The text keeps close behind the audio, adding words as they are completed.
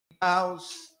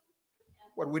house.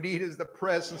 What we need is the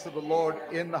presence of the Lord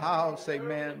in the house.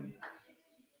 Amen.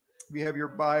 We have your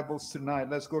Bibles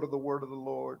tonight. Let's go to the word of the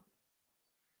Lord.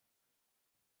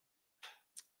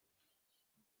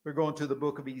 We're going to the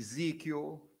book of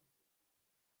Ezekiel.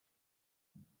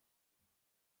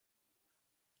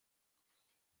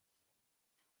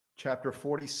 Chapter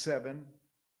 47.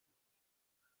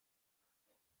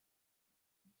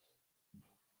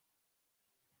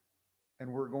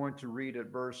 And we're going to read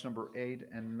at verse number 8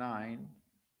 and 9.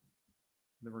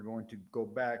 Then we're going to go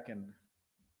back and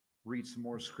read some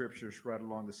more scriptures right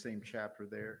along the same chapter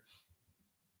there.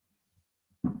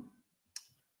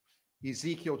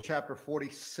 Ezekiel chapter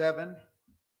 47,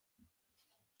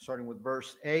 starting with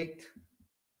verse 8.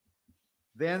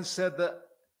 Then said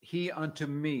he unto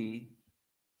me,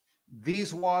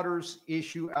 these waters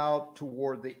issue out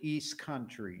toward the east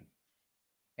country,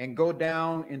 and go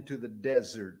down into the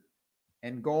desert,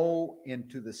 and go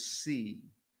into the sea,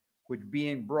 which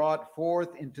being brought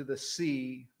forth into the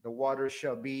sea, the waters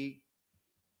shall be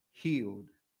healed.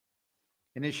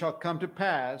 And it shall come to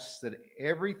pass that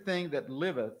everything that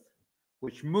liveth,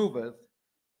 which moveth,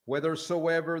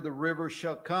 whithersoever the river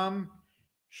shall come,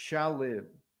 shall live.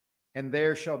 And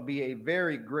there shall be a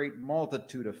very great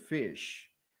multitude of fish,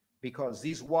 because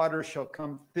these waters shall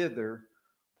come thither,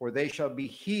 for they shall be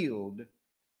healed,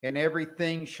 and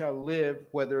everything shall live,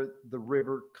 whether the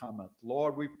river cometh.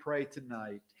 Lord, we pray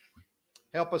tonight.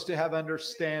 Help us to have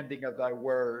understanding of thy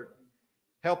word.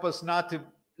 Help us not to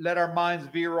let our minds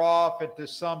veer off into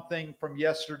something from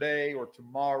yesterday or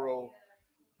tomorrow,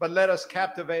 but let us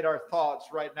captivate our thoughts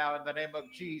right now in the name of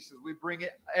Jesus. We bring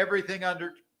everything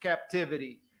under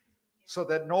captivity so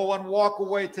that no one walk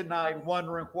away tonight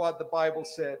wondering what the Bible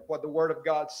said, what the word of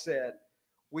God said.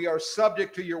 We are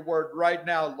subject to your word right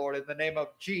now, Lord, in the name of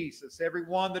Jesus.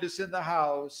 Everyone that is in the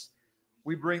house,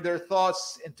 we bring their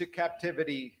thoughts into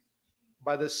captivity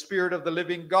by the Spirit of the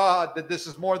living God, that this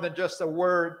is more than just a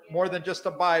word, more than just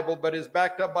a Bible, but is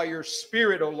backed up by your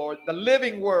Spirit, O Lord, the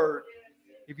living word.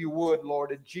 If you would,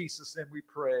 Lord, in Jesus' name we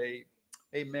pray.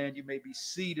 Amen. You may be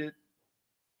seated.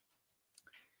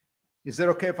 Is it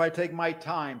okay if I take my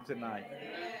time tonight?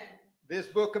 Amen. This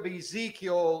book of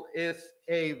Ezekiel is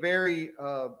a very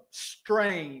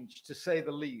strange, to say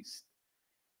the least.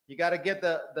 You got to get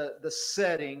the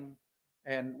setting,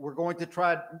 and we're going to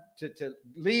try to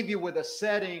leave you with a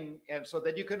setting, and so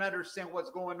that you can understand what's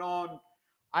going on.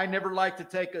 I never like to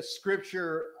take a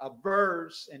scripture, a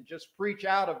verse, and just preach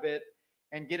out of it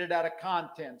and get it out of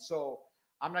content. So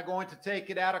I'm not going to take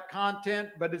it out of content,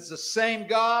 but it's the same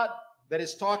God that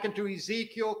is talking to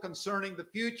Ezekiel concerning the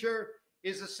future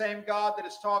is the same God that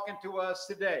is talking to us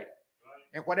today.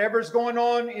 And whatever's going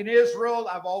on in Israel,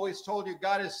 I've always told you,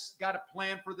 God has got a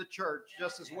plan for the church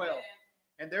just as well.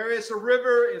 And there is a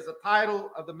river is the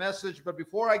title of the message. But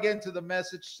before I get into the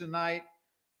message tonight,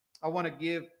 I want to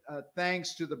give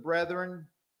thanks to the brethren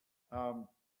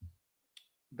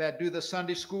that do the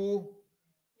Sunday school,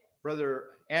 Brother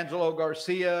Angelo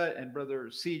Garcia and Brother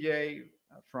CJ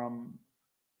from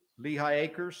Lehigh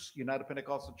Acres, United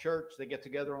Pentecostal Church. They get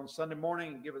together on Sunday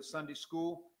morning and give us Sunday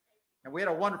school. And we had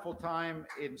a wonderful time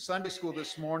in Sunday school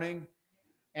this morning.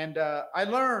 And I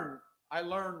learned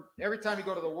every time you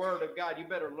go to the Word of God, you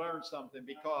better learn something,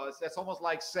 because that's almost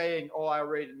like saying, oh, I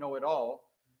already know it all.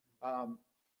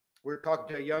 We were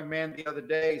talking to a young man the other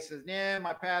day. He says, yeah,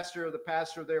 the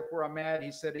pastor there where I'm at,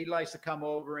 he said he likes to come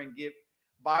over and give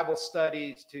Bible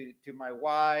studies to my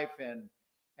wife,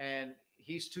 and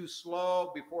he's too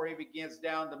slow. Before he begins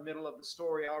down the middle of the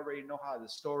story, I already know how the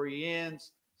story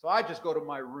ends. So I just go to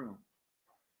my room.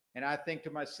 And I think to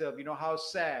myself, you know how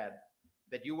sad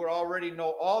that you would already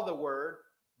know all the word,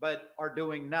 but are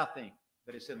doing nothing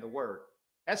that is in the word.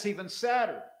 That's even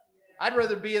sadder. I'd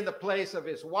rather be in the place of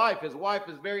his wife. His wife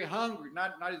is very hungry,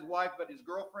 not his wife, but his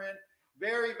girlfriend.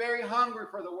 Very, very hungry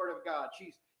for the word of God.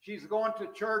 She's going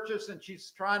to churches and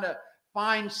she's trying to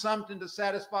find something to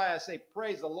satisfy. I say,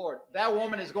 praise the Lord. That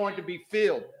woman is going to be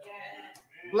filled.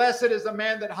 Blessed is the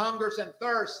man that hungers and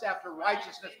thirsts after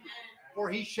righteousness, for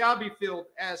he shall be filled,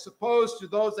 as opposed to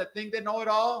those that think they know it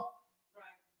all.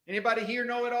 Anybody here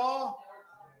know it all?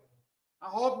 I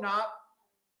hope not.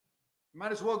 You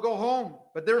might as well go home.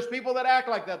 But there's people that act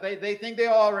like that. They think they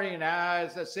already,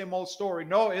 it's the same old story.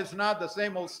 No, it's not the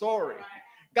same old story.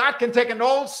 God can take an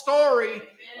old story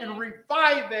and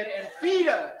revive it and feed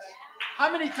us.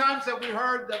 How many times have we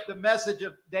heard the message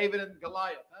of David and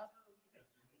Goliath? Huh?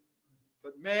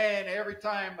 But man, every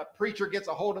time a preacher gets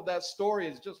a hold of that story,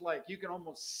 it's just like you can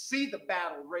almost see the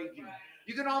battle raging.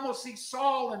 You can almost see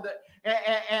Saul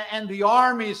and the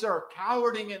armies are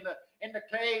cowering in the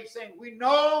cave, saying, "We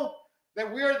know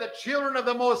that we are the children of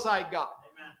the Most High God.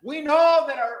 Amen. We know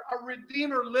that our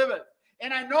Redeemer liveth.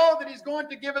 And I know that he's going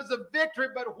to give us a victory,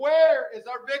 but where is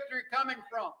our victory coming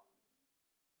from?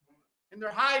 And they're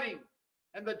hiding.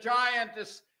 And the giant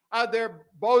is out there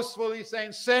boastfully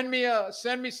saying, send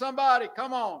me somebody,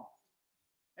 come on.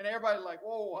 And everybody's like,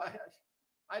 whoa,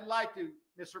 I'd like to,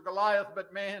 Mr. Goliath,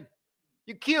 but man,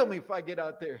 you kill me if I get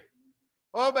out there.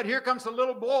 Oh, but here comes a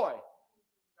little boy.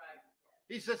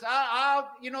 He says,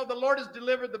 the Lord has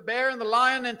delivered the bear and the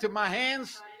lion into my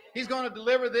hands. He's going to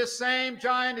deliver this same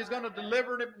giant. He's going to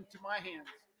deliver him into my hands.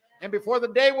 And before the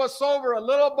day was over, a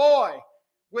little boy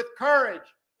with courage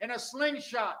and a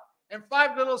slingshot and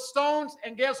 5 little stones.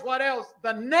 And guess what else?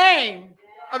 The name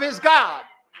of his God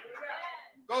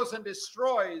goes and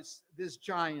destroys this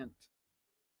giant.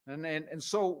 And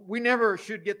so we never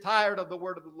should get tired of the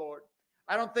word of the Lord.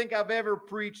 I don't think I've ever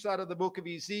preached out of the book of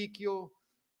Ezekiel.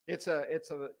 It's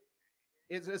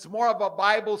more of a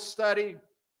Bible study.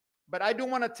 But I do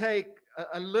want to take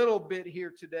a little bit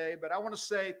here today, but I want to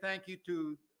say thank you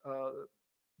to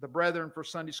the brethren for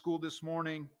Sunday school this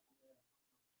morning.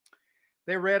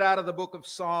 They read out of the book of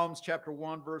Psalms, chapter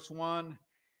 1, verse 1.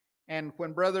 And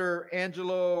when Brother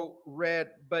Angelo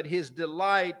read, but his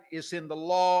delight is in the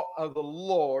law of the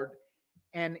Lord,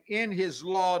 and in his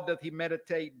law doth he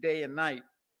meditate day and night.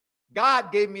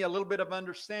 God gave me a little bit of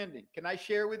understanding. Can I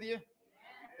share with you?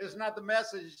 It's not the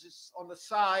message, it's on the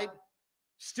side.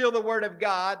 Still the word of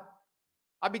God.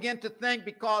 I began to think,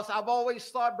 because I've always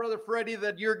thought, Brother Freddie,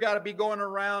 that you're got to be going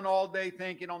around all day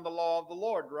thinking on the law of the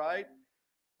Lord, right?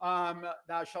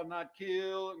 Thou shalt not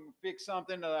kill, and pick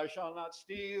something, thou shalt not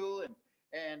steal,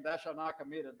 and thou shalt not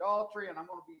commit adultery, and I'm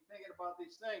going to be thinking about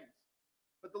these things.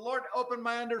 But the Lord opened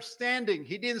my understanding.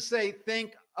 He didn't say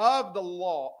think of the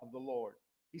law of the Lord.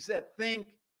 He said think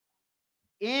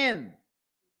in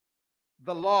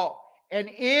the law, and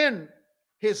in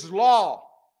his law.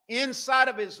 Inside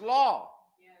of his law.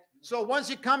 So once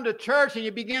you come to church and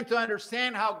you begin to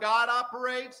understand how God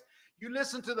operates, you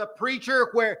listen to the preacher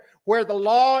where the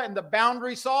law and the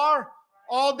boundaries are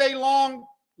all day long.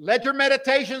 Let your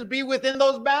meditations be within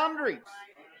those boundaries.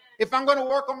 If I'm going to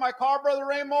work on my car, Brother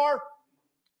Raymore,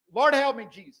 Lord help me,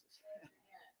 Jesus.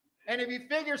 And if you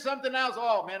figure something else,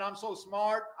 oh man, I'm so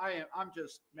smart.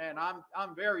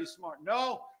 I'm very smart.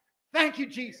 No. Thank you,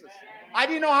 Jesus. I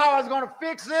didn't know how I was going to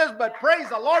fix this, but praise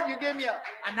the Lord, you give me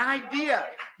an idea.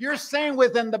 You're saying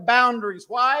within the boundaries.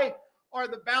 Why are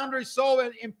the boundaries so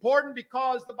important?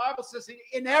 Because the Bible says,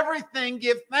 in everything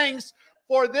give thanks,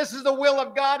 for this is the will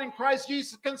of God in Christ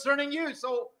Jesus concerning you.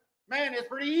 So, man, it's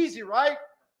pretty easy, right?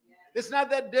 It's not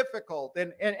that difficult.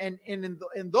 And in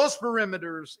those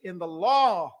perimeters, in the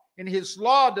law, in his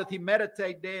law doth he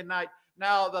meditate day and night.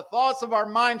 Now, the thoughts of our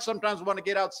mind sometimes want to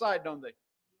get outside, don't they?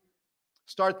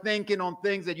 Start thinking on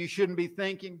things that you shouldn't be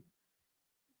thinking.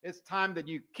 It's time that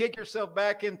you kick yourself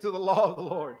back into the law of the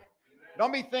Lord.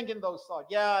 Don't be thinking those thoughts.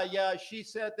 Yeah, she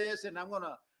said this, and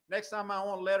next time I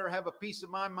won't let her have a piece of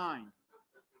my mind.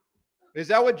 Is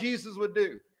that what Jesus would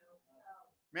do?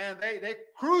 Man, they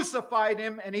crucified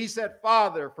him, and he said,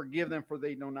 Father, forgive them, for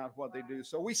they know not what they do.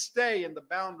 So we stay in the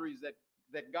boundaries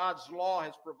that God's law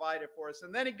has provided for us.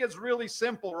 And then it gets really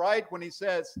simple, right? When he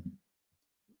says,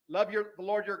 love the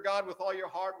Lord your God with all your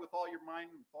heart, with all your mind,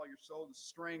 with all your soul and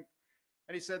strength.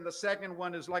 And he said the second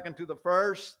one is like unto the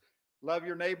first. Love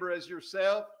your neighbor as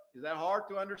yourself. Is that hard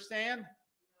to understand?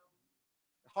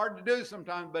 Hard to do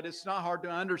sometimes, but it's not hard to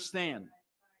understand.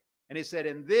 And he said,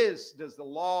 in this does the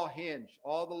law hinge.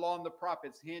 All the law and the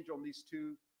prophets hinge on these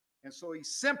two. And so he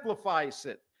simplifies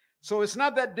it. So it's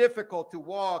not that difficult to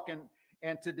walk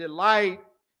and to delight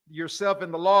yourself in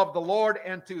the law of the Lord,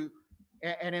 and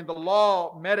in the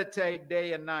law meditate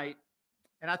day and night.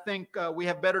 And I think we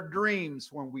have better dreams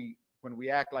when we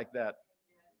act like that.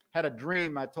 Had a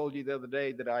dream, I told you the other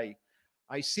day, that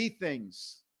I see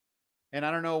things, and I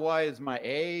don't know why, it's my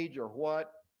age or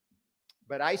what,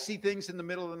 but I see things in the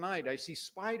middle of the night. I see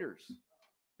spiders,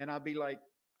 and I'll be like,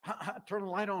 turn the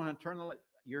light on and turn the light.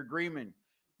 You're dreaming.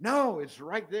 No, it's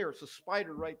right there. It's a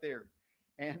spider right there.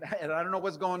 And I don't know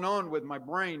what's going on with my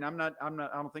brain. I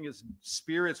don't think it's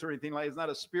spirits or anything like that. It's not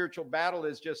a spiritual battle.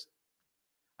 It's just,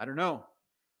 I don't know.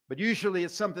 But usually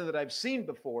it's something that I've seen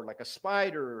before, like a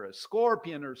spider or a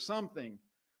scorpion or something.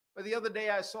 But the other day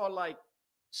I saw like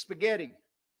spaghetti.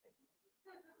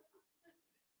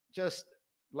 Just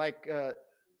like,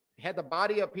 had the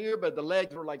body up here, but the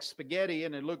legs were like spaghetti,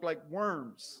 and it looked like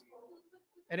worms.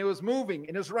 And it was moving,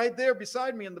 and it was right there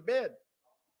beside me in the bed.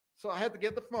 So I had to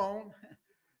get the phone,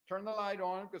 turn the light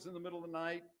on, because in the middle of the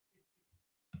night,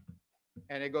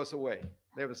 and it goes away.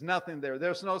 There was nothing there.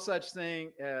 There's no such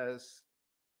thing as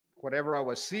whatever I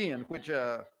was seeing, which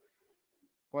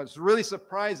was really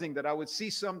surprising that I would see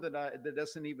something that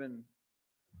doesn't even.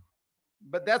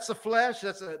 But that's the flesh,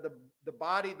 that's the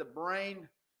body, the brain.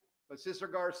 But Sister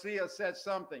Garcia said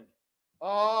something.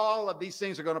 All of these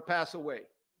things are going to pass away.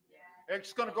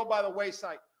 It's going to go by the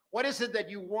wayside. What is it that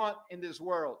you want in this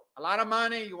world? A lot of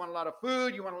money, you want a lot of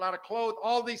food, you want a lot of clothes.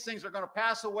 All these things are going to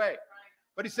pass away.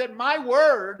 But he said, my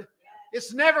word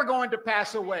is never going to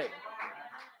pass away.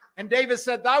 And David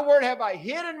said, thy word have I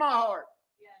hid in my heart.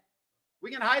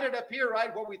 We can hide it up here,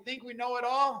 right? Where we think we know it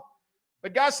all.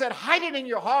 But God said, hide it in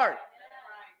your heart.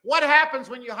 What happens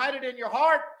when you hide it in your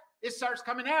heart? It starts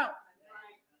coming out.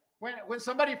 When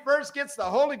somebody first gets the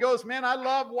Holy Ghost, man, I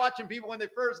love watching people when they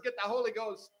first get the Holy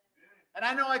Ghost. And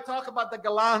I know I talk about the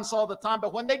gallants all the time,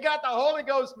 but when they got the Holy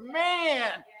Ghost,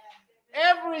 man,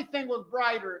 everything was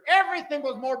brighter. Everything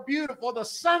was more beautiful. The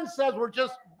sunsets were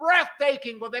just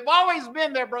breathtaking. Well, they've always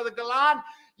been there, Brother Gallant.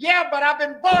 Yeah, but I've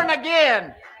been born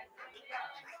again.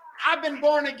 I've been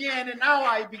born again, and now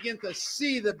I begin to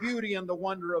see the beauty and the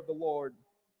wonder of the Lord.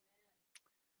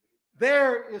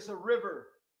 There is a river.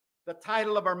 The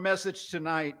title of our message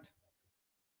tonight,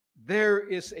 there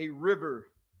is a river.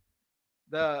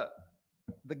 The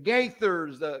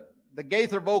Gaithers, the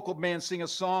Gaither vocal band sing a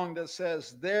song that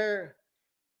says, there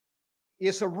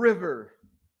is a river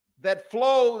that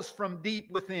flows from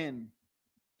deep within.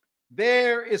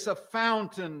 There is a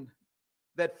fountain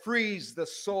that frees the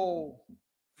soul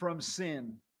from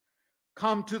sin.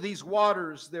 Come to these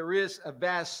waters, there is a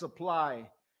vast supply.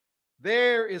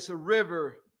 There is a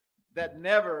river that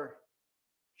never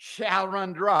shall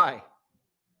run dry.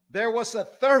 There was a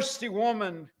thirsty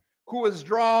woman who was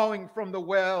drawing from the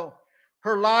well.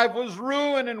 Her life was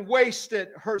ruined and wasted.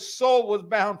 Her soul was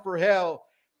bound for hell.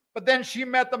 But then she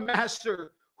met the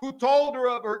master who told her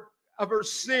of her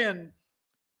sin.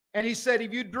 And he said,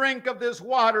 if you drink of this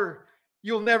water,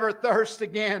 you'll never thirst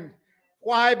again.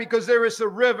 Why? Because there is a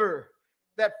river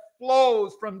that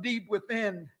flows from deep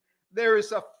within. There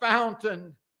is a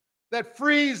fountain that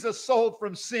frees the soul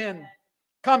from sin.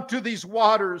 Come to these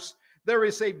waters. There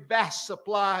is a vast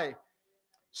supply.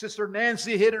 Sister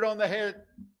Nancy hit it on the head.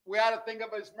 We ought to think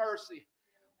of his mercy.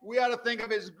 We ought to think of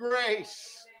his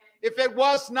grace. If it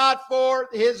was not for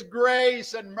his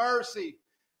grace and mercy,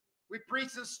 we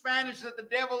preach in Spanish that the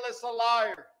devil is a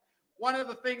liar. One of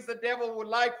the things the devil would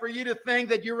like for you to think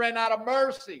that you ran out of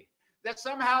mercy, that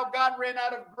somehow God ran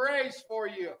out of grace for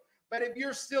you. But if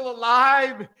you're still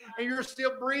alive and you're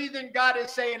still breathing, God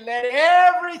is saying, let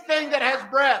everything that has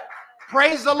breath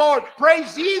praise the Lord.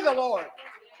 Praise ye the Lord.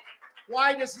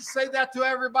 Why does he say that to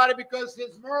everybody? Because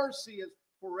his mercy is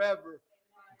forever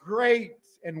great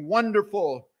and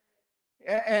wonderful.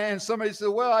 And somebody said,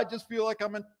 well, I just feel like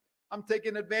I'm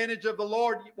taking advantage of the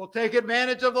Lord. Well, take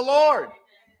advantage of the Lord.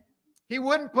 He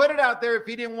wouldn't put it out there if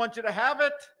he didn't want you to have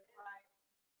it.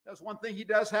 That's one thing he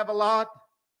does have a lot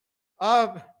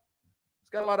of.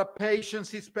 Got a lot of patience.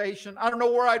 He's patient. I don't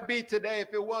know where I'd be today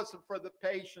if it wasn't for the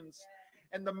patience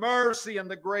and the mercy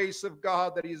and the grace of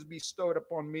God that he's bestowed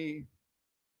upon me.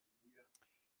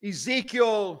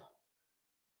 Ezekiel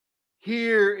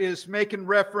here is making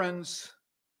reference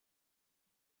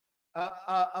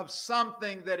of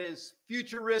something that is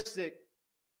futuristic,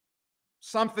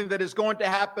 something that is going to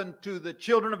happen to the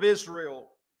children of Israel.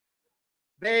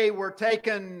 They were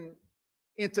taken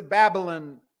into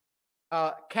Babylon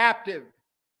captive.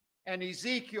 And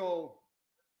Ezekiel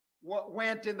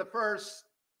went in the first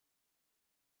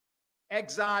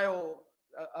exile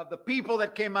of the people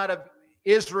that came out of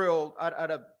Israel,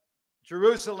 out of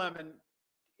Jerusalem, and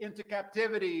into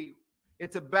captivity,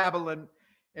 into Babylon.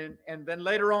 And then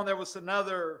later on, there was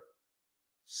another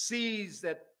siege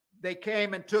that they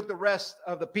came and took the rest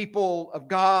of the people of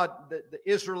God, the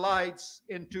Israelites,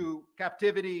 into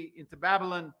captivity, into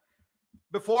Babylon.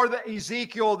 Before the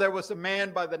Ezekiel, there was a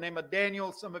man by the name of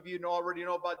Daniel. Some of you already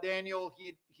know about Daniel.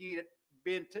 He had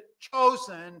been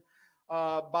chosen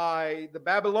by the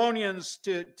Babylonians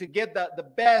to get the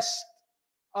best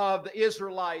of the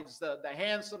Israelites, the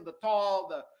handsome, the tall,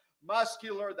 the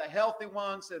muscular, the healthy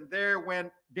ones. And there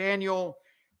went Daniel.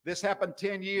 This happened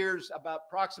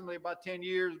approximately about 10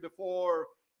 years before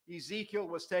Ezekiel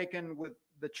was taken with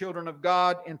the children of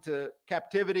God into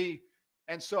captivity.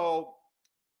 And so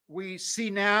we see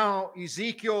now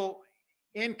Ezekiel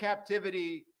in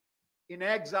captivity, in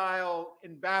exile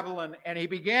in Babylon, and he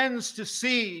begins to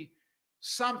see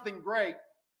something great,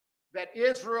 that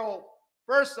Israel,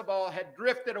 first of all, had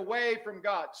drifted away from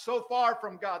God, so far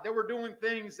from God. They were doing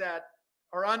things that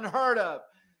are unheard of,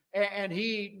 and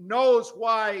he knows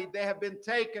why they have been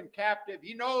taken captive.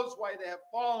 He knows why they have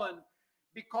fallen,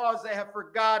 because they have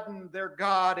forgotten their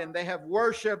God, and they have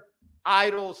worshiped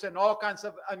idols and all kinds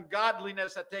of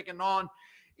ungodliness had taken on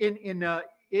in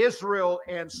Israel.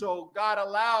 And so God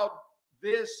allowed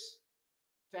this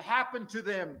to happen to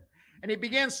them. And he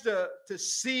begins to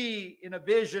see in a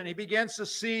vision, he begins to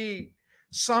see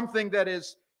something that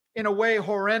is in a way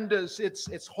horrendous.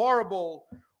 It's horrible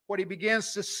what he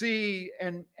begins to see,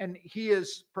 and he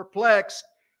is perplexed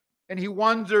and he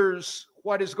wonders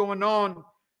what is going on.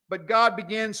 But God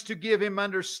begins to give him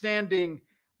understanding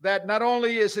that not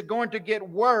only is it going to get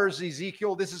worse,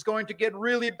 Ezekiel, this is going to get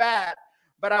really bad,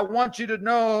 but I want you to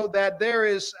know that there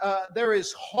is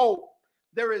hope.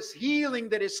 There is healing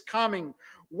that is coming.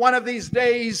 One of these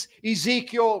days,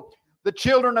 Ezekiel, the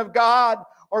children of God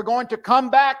are going to come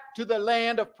back to the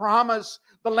land of promise,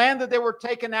 the land that they were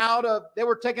taken out of. They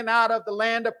were taken out of the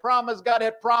land of promise. God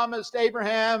had promised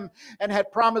Abraham and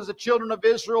had promised the children of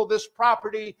Israel this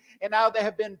property, and now they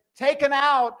have been taken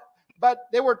out. But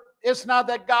it's not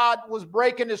that God was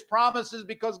breaking his promises,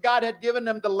 because God had given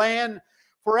them the land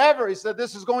forever. He said,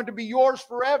 this is going to be yours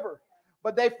forever.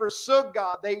 But they forsook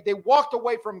God. They walked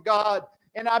away from God.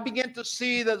 And I begin to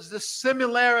see there's this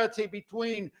similarity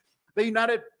between the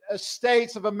United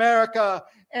States of America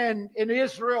and in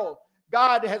Israel.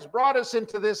 God has brought us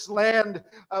into this land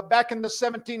back in the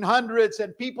 1700s,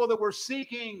 and people that were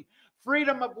seeking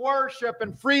freedom of worship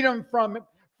and freedom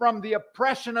from the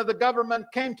oppression of the government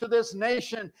came to this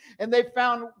nation, and they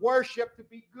found worship to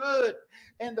be good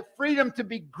and the freedom to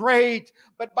be great.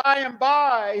 But by and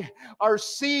by, our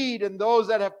seed and those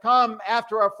that have come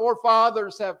after our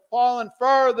forefathers have fallen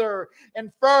further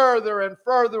and further and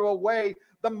further away.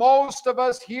 The most of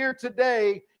us here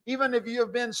today, even if you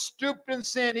have been stooped in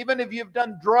sin, even if you've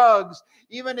done drugs,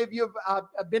 even if you've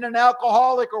been an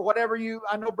alcoholic or whatever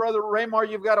I know, Brother Raymar,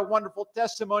 you've got a wonderful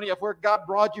testimony of where God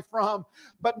brought you from,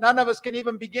 but none of us can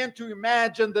even begin to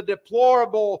imagine the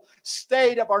deplorable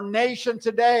state of our nation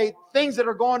today, things that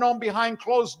are going on behind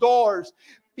closed doors.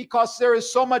 Because there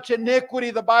is so much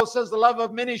iniquity. The Bible says the love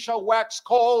of many shall wax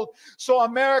cold. So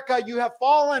America, you have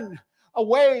fallen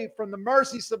away from the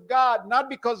mercies of God, not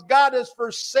because God has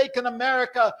forsaken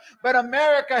America, but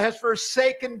America has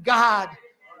forsaken God.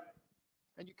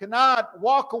 And you cannot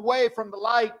walk away from the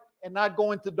light and not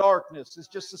go into darkness. It's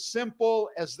just as simple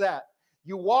as that.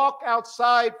 You walk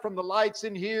outside from the lights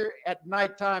in here at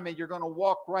nighttime, and you're going to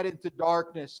walk right into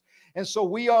darkness. And so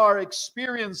we are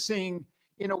experiencing,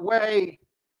 in a way,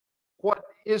 what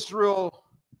Israel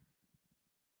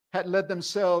had let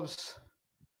themselves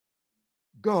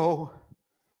go.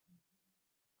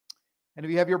 And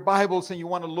if you have your Bibles and you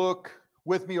want to look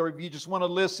with me, or if you just want to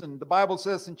listen, the Bible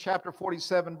says in chapter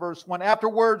 47, verse 1,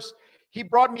 afterwards he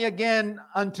brought me again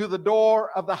unto the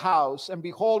door of the house, and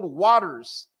behold,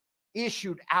 waters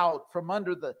issued out from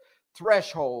under the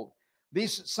threshold.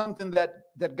 This is something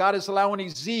that God is allowing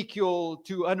Ezekiel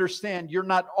to understand. You're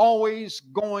not always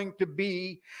going to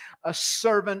be a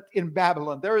servant in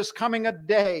Babylon. There is coming a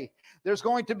day. There's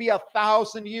going to be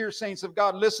 1,000 years, saints of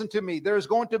God. Listen to me. There's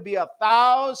going to be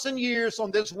 1,000 years on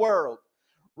this world.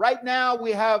 Right now,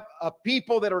 we have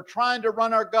people that are trying to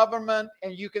run our government,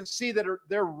 and you can see that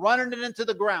they're running it into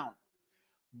the ground.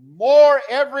 More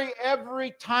every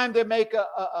time they make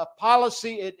a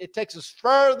policy, it takes us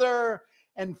further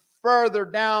and further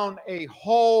down a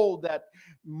hole that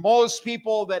most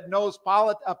people that knows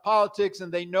politics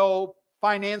and they know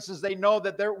finances, they know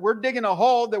that we're digging a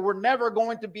hole that we're never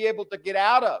going to be able to get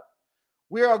out of.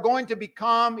 We are going to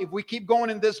become, if we keep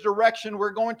going in this direction, we're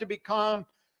going to become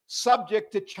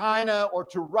subject to China or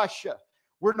to Russia.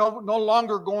 We're no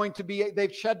longer going to be,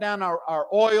 they've shut down our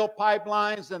oil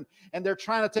pipelines, and they're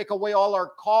trying to take away all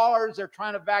our cars. They're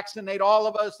trying to vaccinate all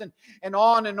of us, and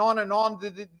on and on and on.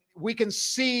 We can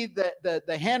see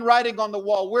the handwriting on the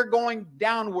wall. We're going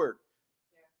downward.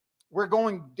 We're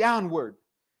going downward.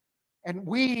 And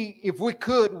if we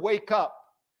could wake up,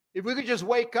 if we could just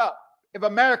wake up, if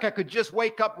America could just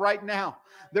wake up right now,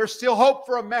 there's still hope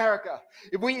for America.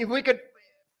 If we could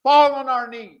fall on our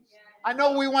knees. I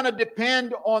know we want to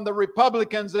depend on the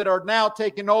Republicans that are now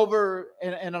taking over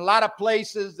in a lot of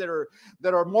places that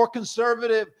are more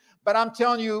conservative, but I'm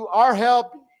telling you, our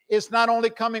help is not only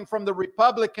coming from the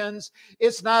Republicans.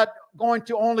 It's not going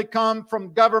to only come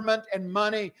from government and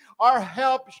money. Our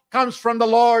help comes from the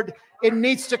Lord. It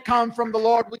needs to come from the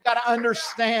Lord. We got to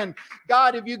understand,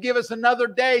 God, if you give us another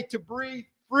day to breathe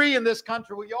free in this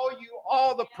country, we owe you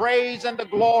all the praise and the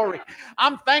glory.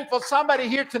 I'm thankful somebody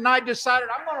here tonight decided,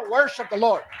 I'm going to worship the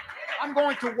Lord. I'm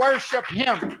going to worship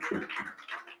him.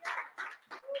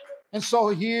 And so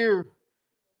here,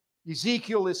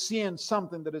 Ezekiel is seeing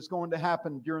something that is going to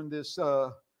happen during this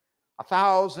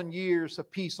 1,000 years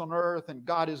of peace on earth, and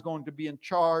God is going to be in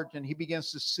charge, and he begins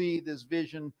to see this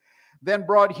vision Then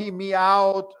brought he me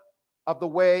out of the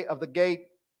way of the gate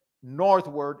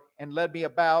northward, and led me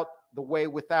about the way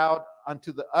without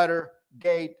unto the utter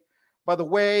gate, by the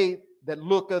way that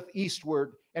looketh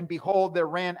eastward. And behold, there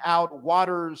ran out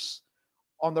waters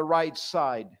on the right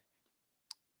side.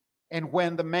 And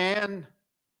when the man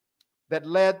that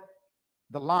led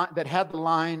the line, that had the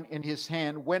line in his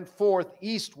hand, went forth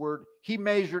eastward, he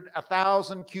measured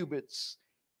 1,000 cubits,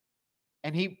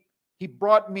 and he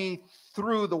brought me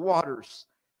through the waters.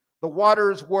 The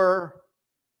waters were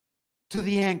to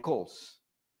the ankles.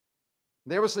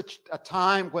 There was a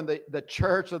time when the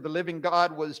church of the living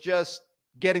God was just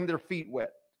getting their feet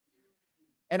wet.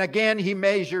 And again, he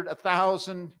measured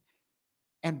 1,000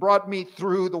 and brought me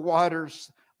through the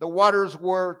waters. The waters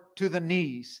were to the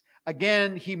knees.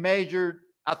 Again, he measured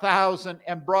 1,000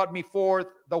 and brought me forth.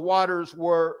 The waters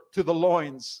were to the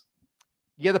loins.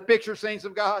 You get the picture, saints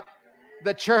of God?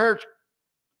 The church,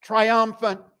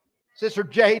 triumphant. Sister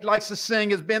Jade likes to sing,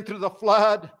 has been through the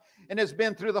flood and has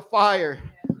been through the fire.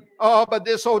 Oh, but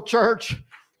this old church,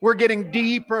 we're getting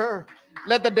deeper.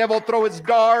 Let the devil throw his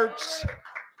darts.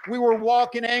 We were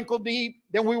walking ankle deep,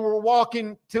 then we were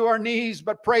walking to our knees.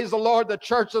 But praise the Lord, the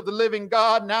church of the living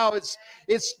God, now it's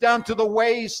down to the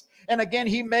waist. And again,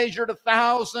 he measured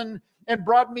 1,000 and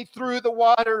brought me through the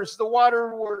waters. The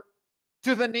water were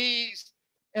to the knees.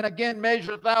 And again,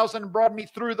 measured 1,000 and brought me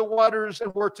through the waters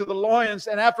and were to the loins.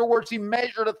 And afterwards, he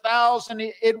measured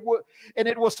 1,000.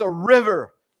 It was a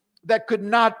river that could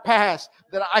not pass,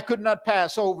 that I could not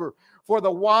pass over. For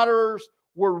the waters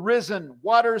were risen,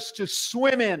 waters to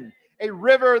swim in, a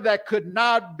river that could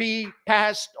not be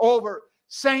passed over.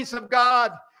 Saints of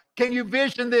God, can you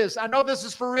vision this? I know this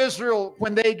is for Israel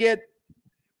when they get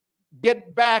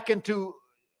back into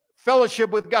fellowship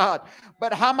with God.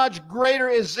 But how much greater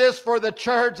is this for the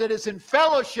church that is in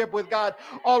fellowship with God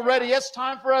already? It's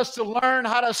time for us to learn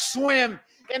how to swim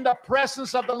in the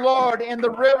presence of the Lord in the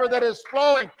river that is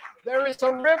flowing. There is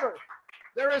a river.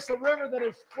 There is a river that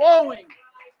is flowing.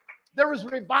 There is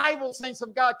revival, saints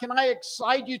of God. Can I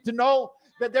excite you to know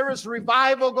that there is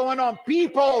revival going on?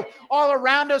 People all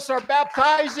around us are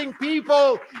baptizing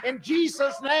people in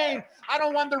Jesus' name. I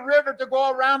don't want the river to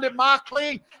go around in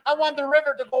Immokalee. I want the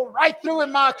river to go right through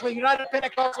Immokalee. United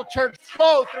Pentecostal Church,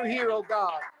 flow through here, oh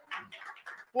God.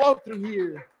 Flow through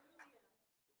here.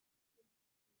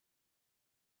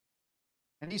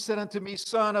 And he said unto me,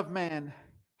 Son of man,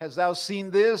 hast thou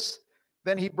seen this?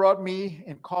 Then he brought me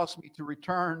and caused me to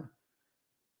return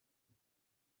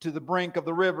to the brink of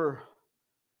the river.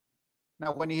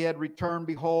 Now when he had returned,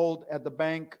 behold, at the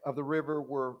bank of the river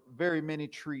were very many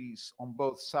trees on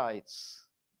both sides.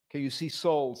 Can you see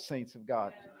souls, saints of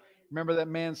God? Remember that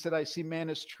man said, I see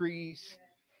men as trees.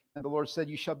 And the Lord said,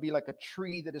 you shall be like a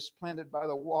tree that is planted by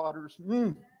the waters.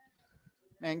 Man,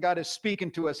 God is speaking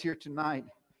to us here tonight.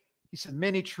 He said,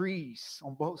 many trees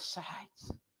on both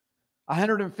sides.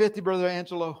 150, Brother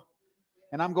Angelo.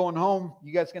 And I'm going home.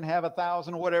 You guys can have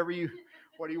 1,000 or whatever you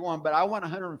want. But I want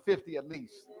 150 at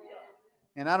least.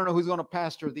 And I don't know who's going to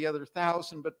pastor the other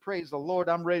 1,000, but praise the Lord,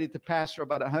 I'm ready to pastor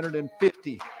about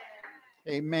 150.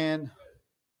 Amen.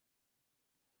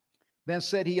 Then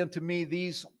said he unto me,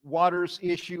 these waters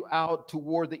issue out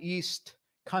toward the east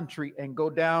country and go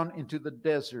down into the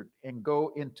desert and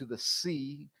go into the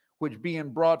sea, which being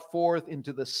brought forth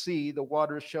into the sea, the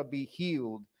waters shall be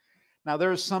healed. Now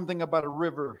there is something about a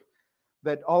river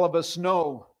that all of us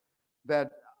know,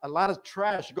 that a lot of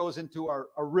trash goes into our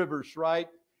rivers, right?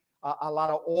 A lot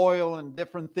of oil and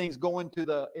different things go into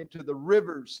the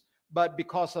rivers, but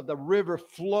because of the river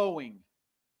flowing,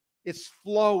 it's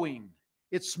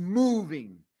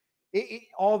moving.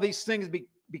 All these things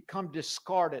become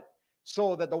discarded,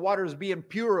 so that the water is being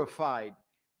purified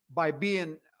by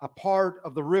being a part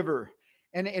of the river.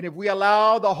 And if we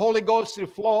allow the Holy Ghost to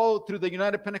flow through the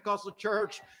United Pentecostal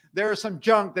Church, there is some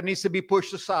junk that needs to be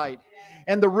pushed aside.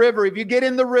 And the river, if you get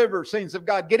in the river, saints of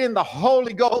God, get in the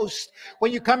Holy Ghost.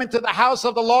 When you come into the house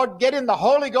of the Lord, get in the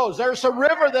Holy Ghost. There's a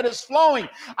river that is flowing.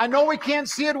 I know we can't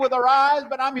see it with our eyes,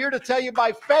 but I'm here to tell you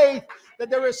by faith that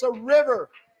there is a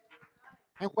river.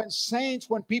 And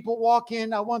when people walk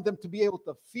in, I want them to be able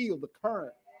to feel the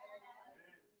current.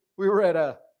 We were at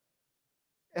a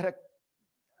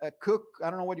cook,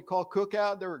 I don't know what you call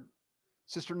cookout. There were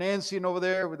Sister Nancy and over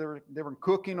there, they were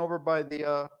cooking over by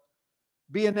the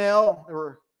B&L. They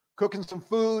were cooking some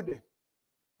food.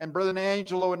 And Brother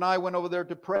Angelo and I went over there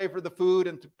to pray for the food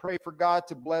and to pray for God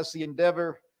to bless the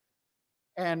endeavor.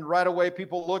 And right away,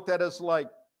 people looked at us like,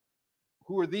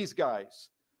 who are these guys?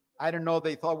 I don't know.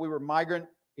 They thought we were migrant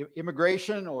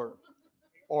immigration or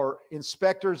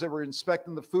inspectors that were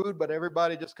inspecting the food, but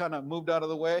everybody just kind of moved out of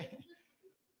the way.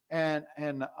 And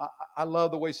I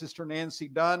love the way Sister Nancy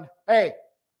done. Hey,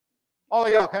 all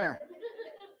of y'all, come here.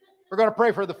 We're going to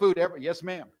pray for the food. Yes,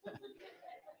 ma'am.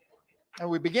 And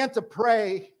we began to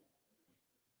pray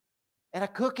at a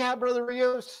cookout, Brother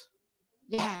Rios.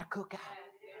 Yeah, a cookout.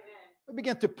 We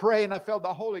began to pray, and I felt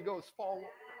the Holy Ghost fall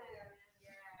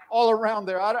all around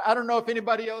there. I don't know if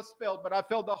anybody else felt, but I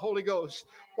felt the Holy Ghost.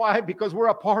 Why? Because we're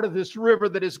a part of this river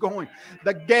that is going.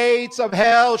 The gates of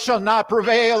hell shall not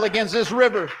prevail against this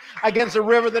river, against the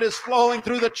river that is flowing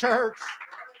through the church.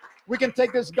 We can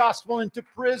take this gospel into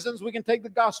prisons. We can take the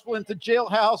gospel into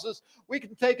jailhouses. We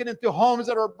can take it into homes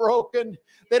that are broken.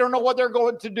 They don't know what they're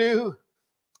going to do.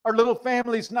 Our little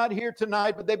family's not here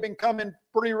tonight, but they've been coming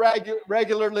pretty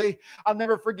regularly. I'll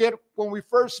never forget when we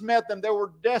first met them, they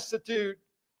were destitute.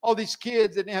 All these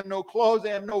kids didn't have no clothes, they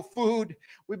have no food.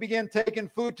 We began taking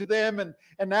food to them, and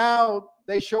now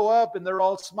they show up and they're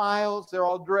all smiles. They're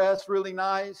all dressed really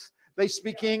nice. They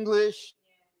speak English.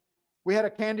 We had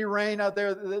a candy rain out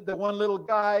there. The one little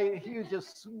guy, he was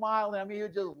just smiling. I mean, he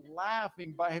was just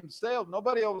laughing by himself.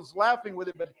 Nobody else was laughing with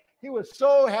him, but he was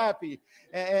so happy.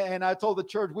 And I told the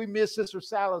church, we miss Sister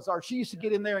Salazar. She used to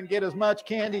get in there and get as much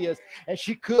candy as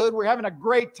she could. We're having a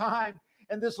great time.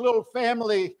 And this little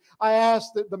family, I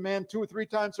asked the man 2 or 3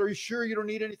 times, are you sure you don't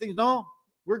need anything? No,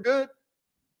 we're good.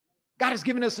 God has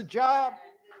given us a job.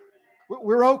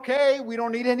 We're okay. We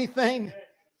don't need anything.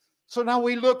 So now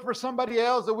we look for somebody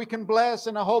else that we can bless,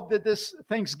 and I hope that this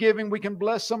Thanksgiving we can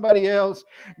bless somebody else.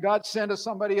 God sent us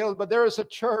somebody else, but there is a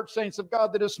church, saints of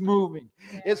God, that is moving.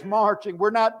 It's marching.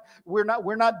 We're not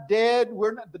dead.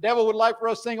 The devil would like for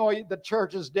us to think, oh, the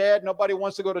church is dead. Nobody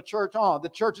wants to go to church.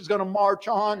 The church is going to march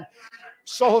on.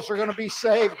 Souls are going to be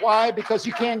saved. Why? Because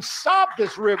you can't stop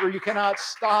this river. You cannot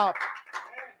stop.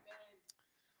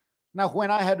 Now,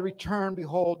 when I had returned,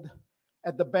 behold,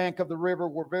 at the bank of the river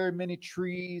were very many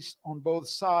trees on both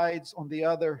sides. On the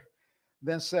other,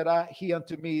 then said he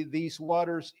unto me, these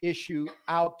waters issue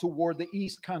out toward the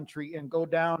east country and go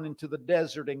down into the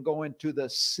desert and go into the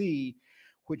sea,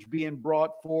 which being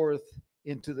brought forth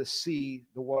into the sea,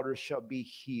 the waters shall be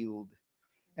healed.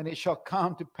 And it shall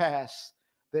come to pass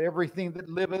that everything that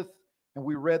liveth, and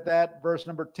we read that, verse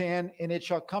number 10, and it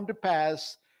shall come to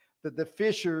pass that the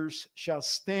fishers shall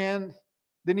stand.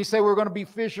 Didn't he say we're going to be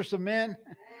fishers of men?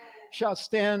 Shall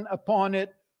stand upon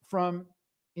it from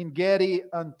Engedi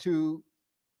unto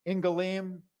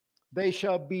Engalim. They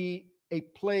shall be a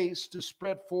place to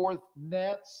spread forth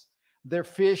nets. Their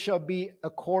fish shall be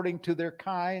according to their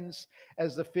kinds,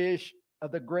 as the fish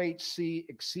of the great sea,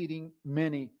 exceeding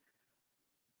many.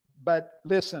 But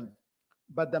listen,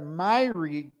 but the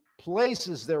miry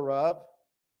places thereof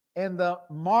and the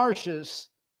marshes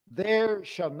there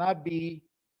shall not be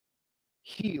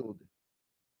healed.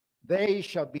 They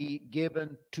shall be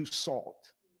given to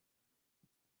salt.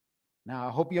 Now,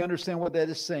 I hope you understand what that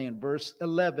is saying. Verse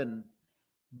 11.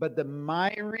 But the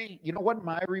miry, you know what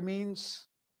miry means?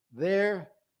 There,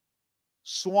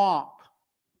 swamp.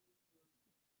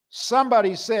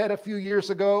 Somebody said a few years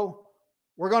ago,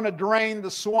 we're going to drain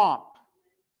the swamp.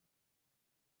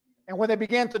 And when they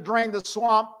began to drain the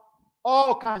swamp,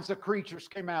 all kinds of creatures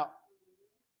came out.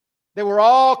 They were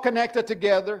all connected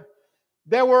together.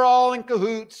 They were all in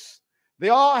cahoots. They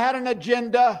all had an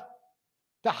agenda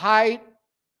to hide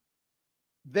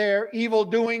their evil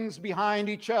doings behind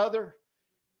each other.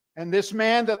 And this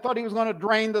man that thought he was going to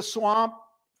drain the swamp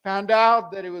found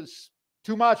out that it was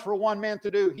too much for one man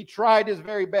to do. He tried his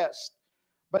very best.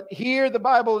 But here the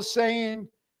Bible is saying,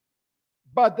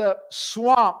 but the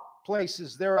swamp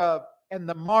places thereof and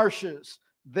the marshes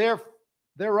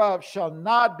thereof shall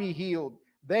not be healed.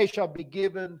 They shall be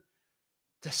given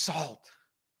to salt.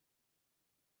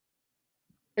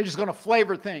 It's just going to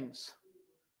flavor things.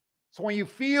 So when you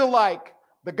feel like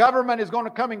the government is going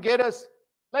to come and get us,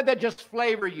 let that just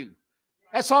flavor you.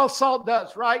 That's all salt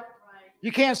does, right?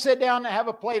 You can't sit down and have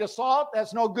a plate of salt.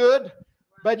 That's no good.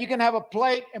 But you can have a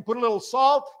plate and put a little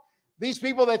salt. These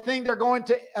people that think they're going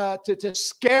to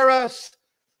scare us,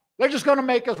 they're just going to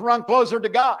make us run closer to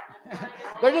God.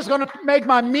 They're just going to make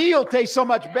my meal taste so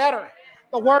much better.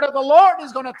 The word of the Lord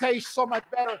is going to taste so much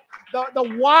better.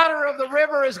 The water of the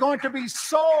river is going to be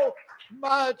so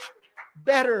much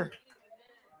better.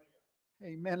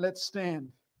 Amen. Let's stand.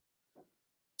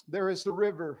 There is the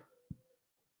river,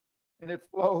 and it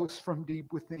flows from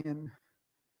deep within.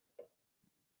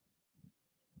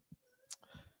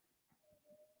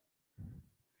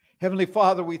 Heavenly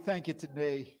Father, we thank you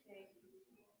today.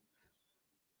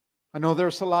 I know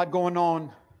there's a lot going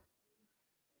on,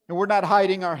 and we're not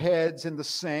hiding our heads in the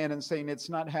sand and saying it's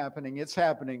not happening. It's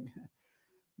happening.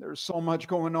 There's so much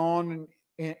going on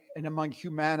in among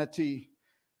humanity.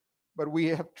 But we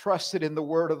have trusted in the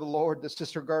word of the Lord. That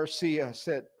Sister Garcia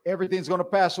said, everything's going to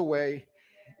pass away.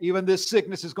 Even this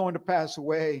sickness is going to pass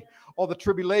away. All the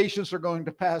tribulations are going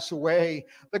to pass away.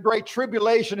 The great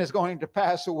tribulation is going to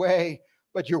pass away.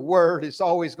 But your word is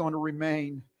always going to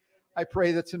remain. I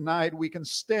pray that tonight we can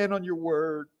stand on your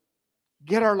word.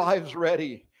 Get our lives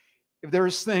ready. If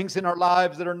there's things in our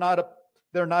lives that are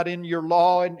they're not in your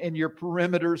law and in your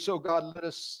perimeter, so God,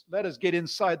 let us get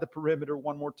inside the perimeter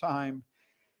one more time.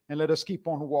 And let us keep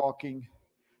on walking.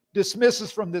 Dismiss us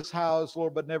from this house,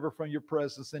 Lord, but never from your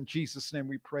presence. In Jesus' name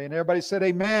we pray. And everybody said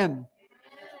amen.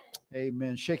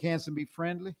 Amen. Shake hands and be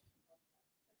friendly.